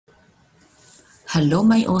Hello,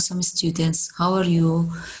 my awesome students. How are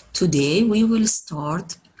you? Today we will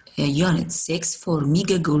start Unit 6 for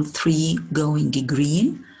Mega Goal 3 Going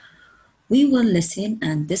Green. We will listen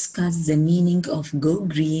and discuss the meaning of go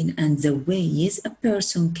green and the ways a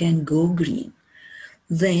person can go green.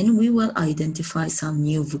 Then we will identify some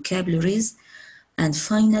new vocabularies, and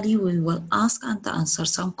finally we will ask and answer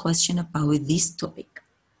some questions about this topic.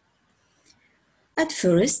 At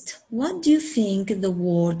first, what do you think the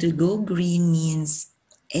word go green means?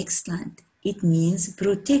 Excellent. It means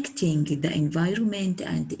protecting the environment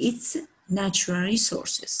and its natural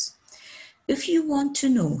resources. If you want to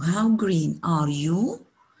know how green are you,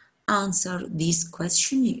 answer this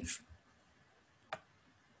questionnaire.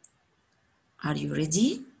 Are you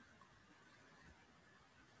ready?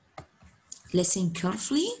 Listen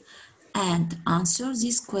carefully and answer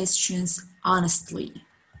these questions honestly.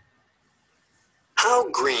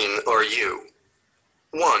 How green are you?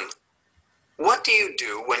 1. What do you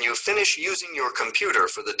do when you finish using your computer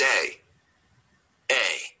for the day? A.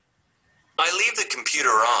 I leave the computer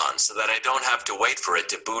on so that I don't have to wait for it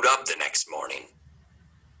to boot up the next morning.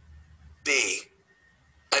 B.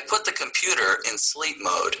 I put the computer in sleep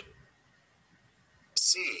mode.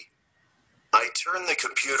 C. I turn the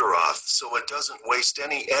computer off so it doesn't waste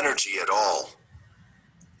any energy at all.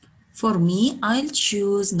 For me, I'll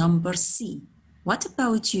choose number C. What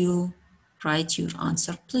about you? Write your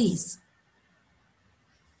answer, please.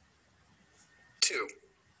 2.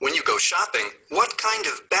 When you go shopping, what kind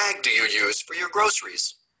of bag do you use for your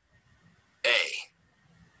groceries? A.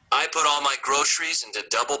 I put all my groceries into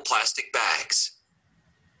double plastic bags.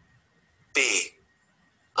 B.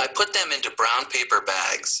 I put them into brown paper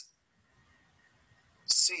bags.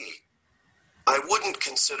 C. I wouldn't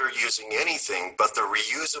consider using anything but the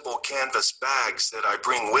reusable canvas bags that I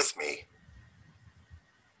bring with me.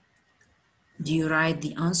 Do you write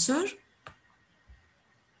the answer?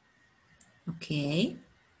 Okay.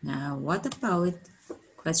 Now, what about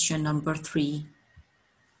question number 3?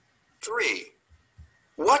 3.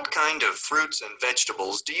 What kind of fruits and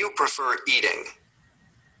vegetables do you prefer eating?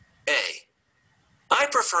 A. I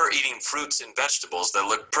prefer eating fruits and vegetables that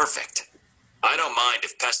look perfect. I don't mind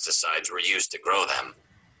if pesticides were used to grow them.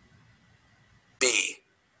 B.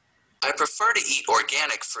 I prefer to eat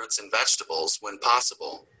organic fruits and vegetables when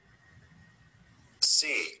possible.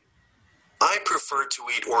 C. I prefer to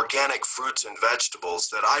eat organic fruits and vegetables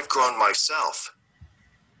that I've grown myself.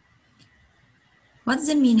 What's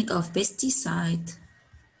the meaning of pesticide?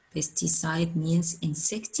 Pesticide means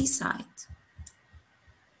insecticide.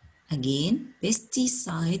 Again,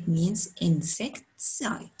 pesticide means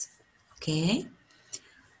insecticide. Okay?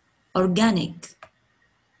 Organic.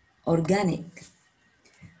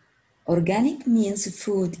 Organic means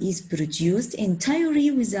food is produced entirely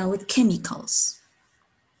without chemicals.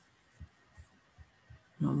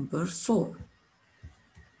 Number 4.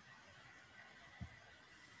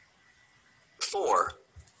 4.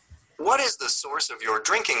 What is the source of your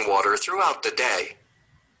drinking water throughout the day?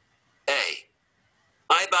 A.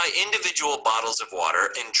 I buy individual bottles of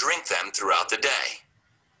water and drink them throughout the day.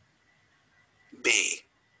 B.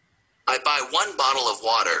 I buy one bottle of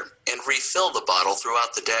water and refill the bottle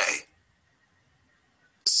throughout the day.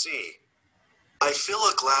 C. I fill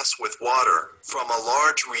a glass with water from a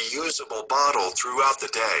large reusable bottle throughout the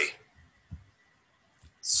day.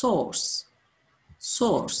 Source.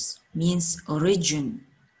 Source means origin.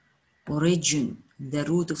 Origin, the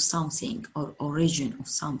root of something or origin of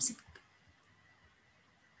something.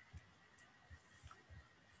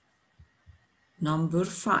 Number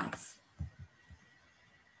 5.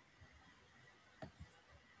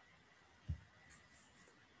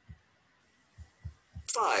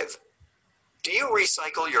 5. Do you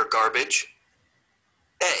recycle your garbage?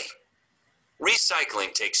 A.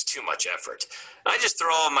 Recycling takes too much effort. I just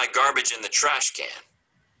throw all my garbage in the trash can.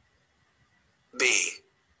 B.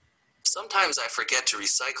 Sometimes I forget to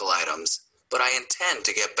recycle items, but I intend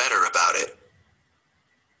to get better about it.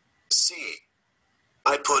 C.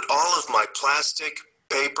 I put all of my plastic,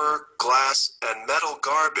 paper, glass, and metal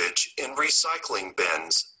garbage in recycling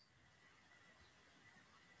bins.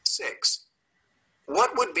 6.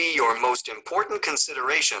 What would be your most important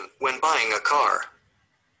consideration when buying a car?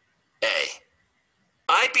 A.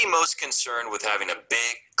 I'd be most concerned with having a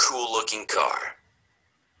big, cool-looking car.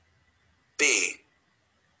 B.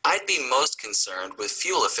 I'd be most concerned with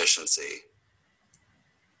fuel efficiency.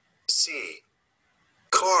 C.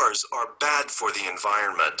 Cars are bad for the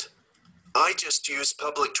environment. I just use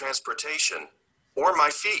public transportation or my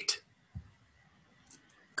feet.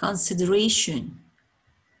 Consideration.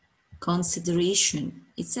 Consideration.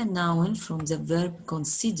 It's a noun from the verb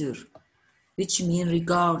consider, which means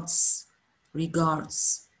regards.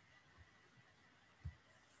 Regards.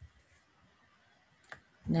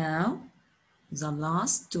 Now, the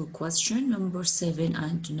last two questions, number 7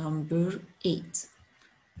 and number 8.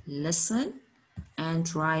 Listen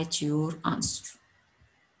and write your answer.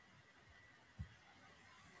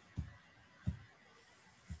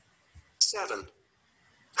 Seven.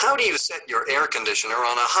 How do you set your air conditioner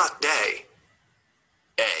on a hot day?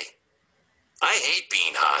 A. I hate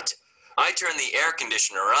being hot. I turn the air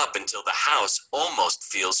conditioner up until the house almost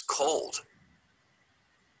feels cold.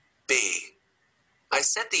 B. I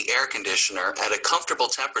set the air conditioner at a comfortable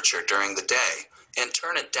temperature during the day and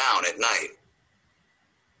turn it down at night.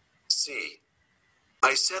 C.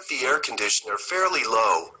 I set the air conditioner fairly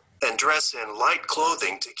low and dress in light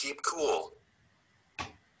clothing to keep cool.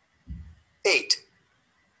 8.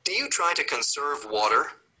 Do you try to conserve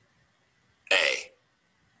water? A.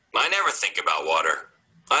 I never think about water.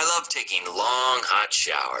 I love taking long, hot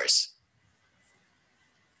showers.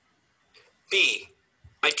 B.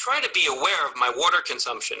 I try to be aware of my water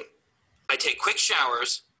consumption. I take quick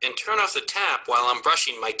showers and turn off the tap while I'm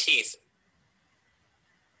brushing my teeth.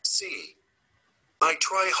 C. I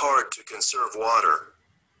try hard to conserve water.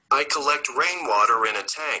 I collect rainwater in a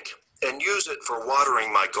tank and use it for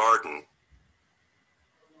watering my garden.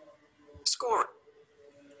 Score.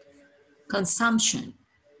 Consumption.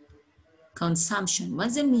 Consumption.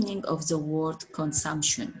 What's the meaning of the word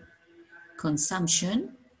consumption?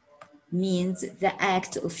 Consumption means the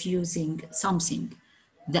act of using something.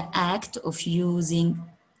 The act of using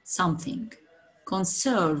something.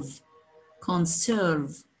 Conserve.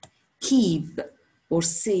 Conserve. Keep or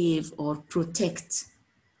save or protect.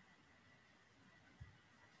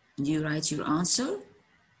 Do you write your answer?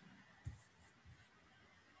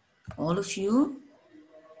 All of you?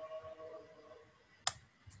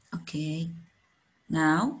 Okay.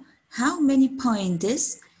 Now, how many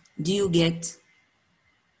points do you get?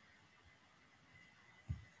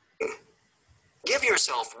 Give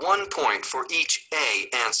yourself 1 point for each A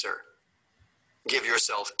answer. Give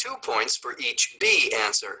yourself 2 points for each B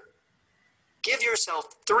answer. Give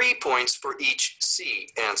yourself 3 points for each C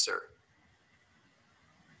answer.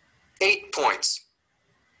 8 points.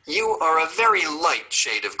 You are a very light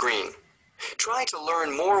shade of green. Try to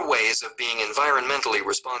learn more ways of being environmentally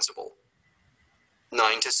responsible.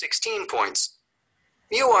 9 to 16 points.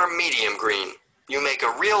 You are medium green. You make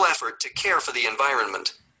a real effort to care for the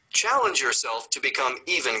environment. Challenge yourself to become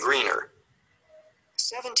even greener.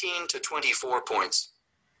 17 to 24 points.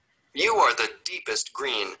 You are the deepest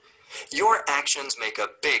green. Your actions make a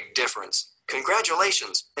big difference.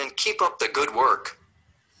 Congratulations and keep up the good work.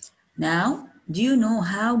 Now, do you know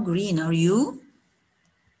how green are you?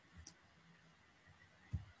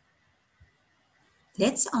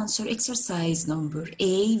 Let's answer exercise number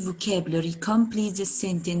A, vocabulary. Complete the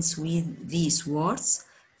sentence with these words: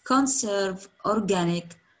 conserve,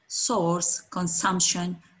 organic, source,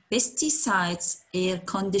 consumption, pesticides, air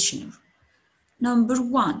conditioner. Number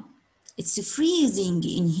 1, it's freezing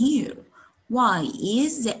in here. Why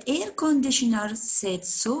is the air conditioner set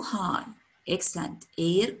so high? Excellent,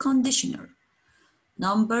 air conditioner.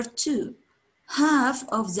 Number 2, half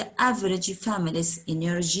of the average family's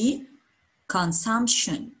energy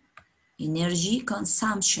consumption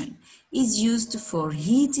is used for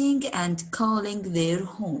heating and cooling their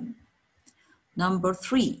home. Number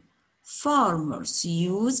 3, farmers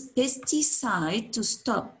use pesticide to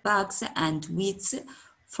stop bugs and weeds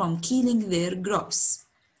from killing their crops.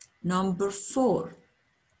 Number 4,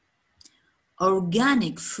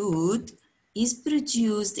 organic food is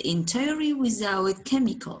produced entirely without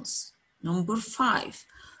chemicals. Number 5,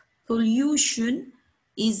 pollution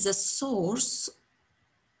is the source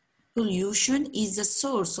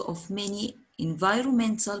of many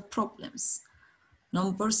environmental problems.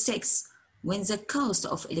 Number 6, when the cost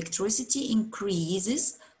of electricity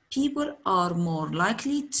increases, people are more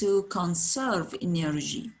likely to conserve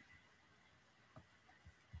energy.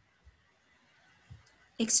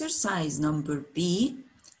 Exercise number B,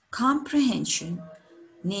 comprehension.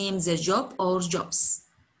 Name the job or jobs.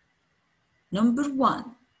 Number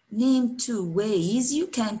 1, name 2 ways you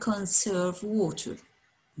can conserve water.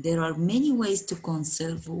 There are many ways to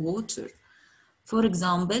conserve water. For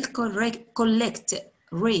example, collect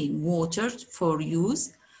rainwater for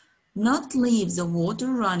use, not leave the water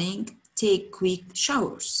running, take quick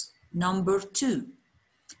showers. Number 2,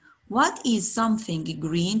 what is something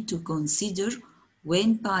green to consider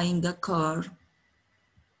when buying a car?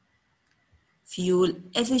 Fuel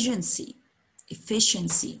efficiency,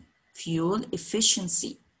 fuel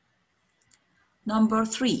efficiency. Number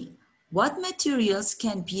 3, what materials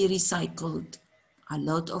can be recycled? a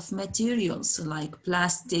lot of materials like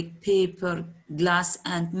plastic, paper, glass,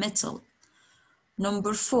 and metal.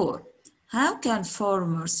 Number 4, how can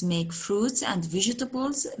farmers make fruits and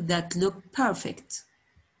vegetables that look perfect?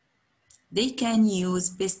 They can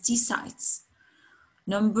use pesticides.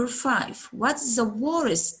 Number 5, what's the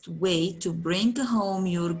worst way to bring home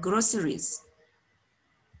your groceries?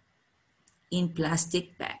 In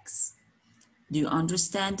plastic bags. Do you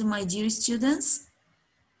understand, my dear students?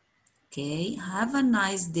 Okay, have a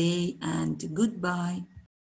nice day and goodbye.